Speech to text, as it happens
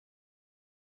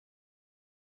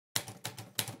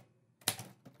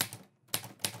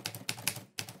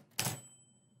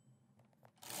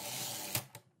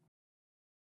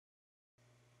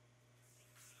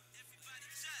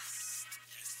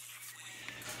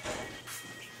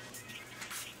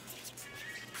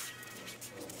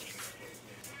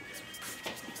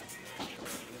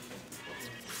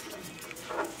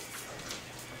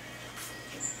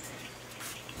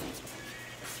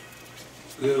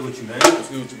Good with you, man? What's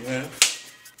good with you, man?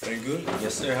 Ain't good?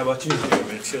 Yes, sir. How about you? Yeah,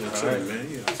 man, chillin', Right. man.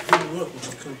 Yeah, just pull you up when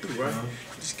you come through, right?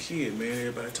 This kid, man,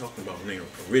 everybody talking about name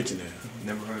Originale.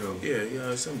 Never heard of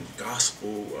Yeah, some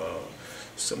gospel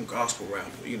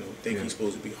rapper. You know, think he's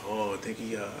supposed to be hard. Think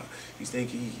he's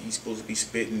supposed to be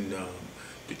spitting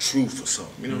the truth or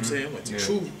something. You know what I'm saying? I'm like, the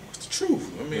truth. What's the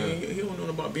truth? I mean, he don't know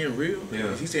about being real.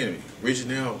 Yeah. He's saying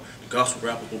Originale, gospel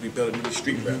rapper, will be better than the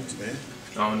street rappers, man.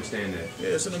 I don't understand that.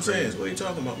 Yeah, that's what I'm saying. What are you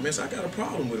talking about, man? So I got a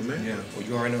problem with it, man. Yeah. Well,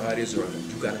 you already know how it is, right?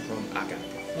 You got a problem. I got a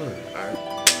problem. All right.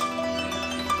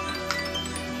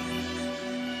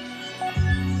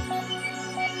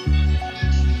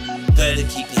 Better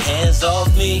keep your hands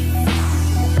off me.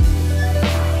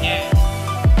 Yeah.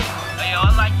 Hey, yo,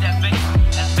 I like that bass.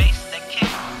 That bass, that kick,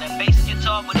 that bass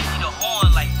guitar, but it need a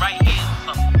horn like right here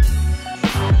or something.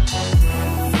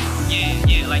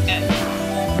 Yeah, like that.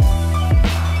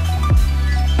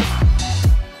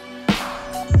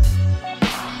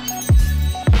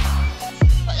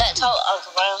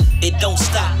 It don't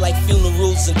stop like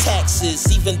funerals and taxes,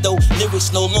 even though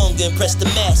lyrics no longer impress the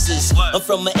masses. What? I'm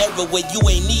from an era where you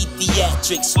ain't need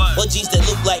theatrics. Or jeans that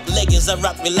look like leggings, I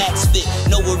rock relaxed fit.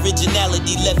 No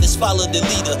originality left, is follow the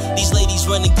leader. These ladies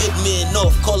running good men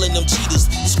off, calling them cheaters.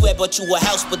 The square bought you a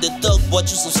house, but the thug bought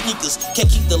you some sneakers. Can't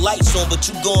keep the lights on, but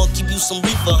you gon' keep you some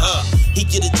reefer, He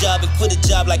get a job and quit a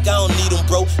job like I don't need him,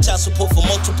 bro. Child support for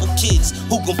multiple kids,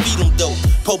 who gon' feed them though?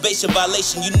 Probation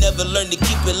violation, you never learn to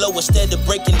keep it low. Instead of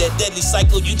breaking that deadly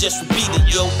cycle, you just repeat it,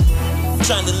 yo.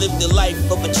 Trying to live the life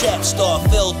of a trap star.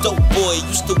 Fell dope boy,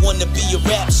 used to wanna be a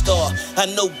rap star. I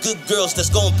know good girls that's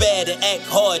gone bad and act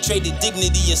hard. Traded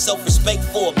dignity and self-respect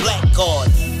for a black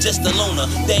card. Just a loner,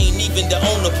 they ain't even the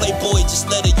owner. Playboy, just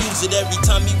let her use it every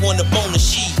time he wanna bone a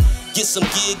sheet. Get some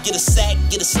gear, get a sack,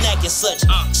 get a snack and such.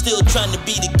 Still trying to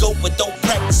be the GOAT, but don't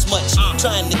practice much.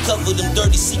 Trying to cover them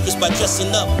dirty secrets by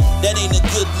dressing up. That ain't a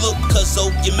good look, cuz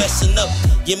you're messing up.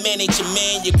 Your man ain't your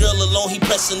man, your girl alone, he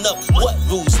pressing up. What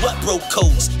rules, what broke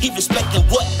codes, he respecting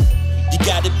what? You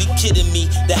gotta be kidding me.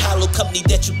 The hollow company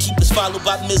that you keep is followed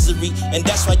by misery. And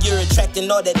that's why you're attracting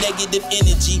all that negative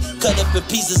energy. Cut up in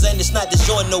pieces and it's not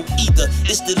DiGiorno either,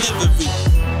 it's delivery.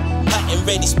 Hot and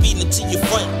ready, speeding to your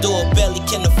front door. Barely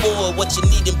can afford what you're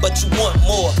needing, but you want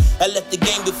more. I left the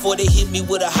game before they hit me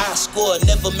with a high score.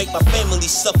 Never make my family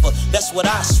suffer, that's what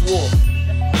I swore.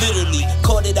 Literally,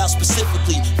 called it out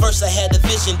specifically. First I had a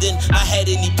vision, then I had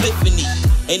an epiphany.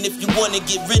 And if you wanna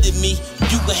get rid of me,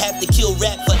 you gon' have to kill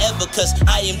rap forever, cause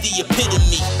I am the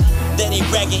epitome. That ain't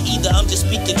bragging either, I'm just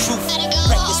speaking truth.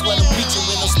 Practice what I'm preaching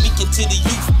when I'm speaking to the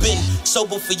youth. Been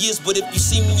sober for years, but if you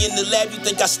see me in the lab, you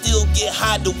think I still get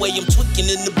high the way I'm tweaking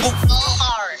in the booth.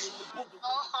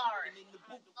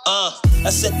 I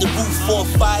set the roof on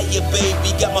fire, baby.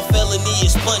 Got my felony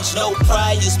expunged, no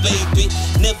priors, baby.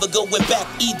 Never going back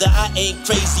either, I ain't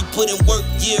crazy. Putting work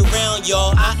year round,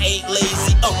 y'all, I ain't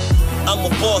lazy. I'm a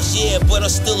boss, yeah, but I'm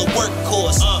still a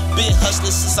workhorse. Been hustling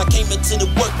since I came into the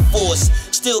workforce.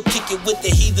 Still kicking with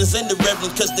the heathens and the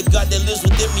reverend, cause the God that lives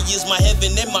within me is my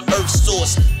heaven and my earth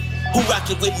source. Who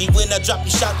rockin' with me when I drop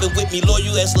you shopping with me?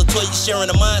 Loyal as Latoya, sharing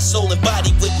a mind, soul, and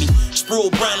body with me.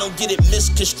 Spruill Brown, don't get it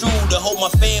misconstrued. To hold my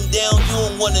fam down, you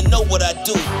don't wanna know what I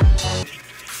do.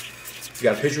 You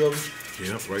got a picture of him?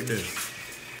 Yeah, right there.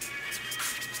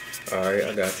 All right,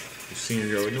 I got you. You seen it,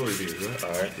 you already know what it is, right?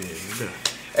 All right. Yeah, you got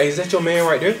it. Hey, is that your man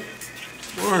right there?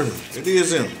 Word, it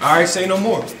is him. All right, say no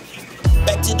more.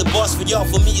 Back to the boss for y'all,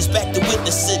 for me it's back to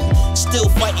witnessing. Still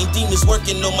fighting demons,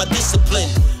 working on my discipline.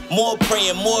 More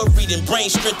praying, more reading, brain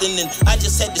strengthening. I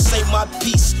just had to say my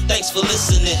piece, thanks for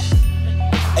listening.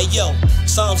 Hey yo,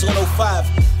 Psalms 105,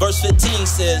 verse 15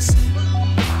 says,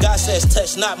 God says,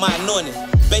 touch not my anointing.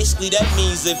 Basically that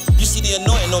means if you see the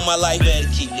anointing on my life, Better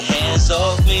keep your hands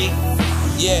off me.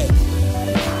 yeah.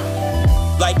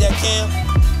 Like that, Cam?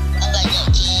 I like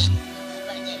that, Cam.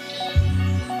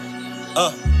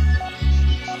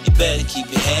 You better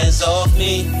keep your hands off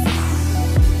me.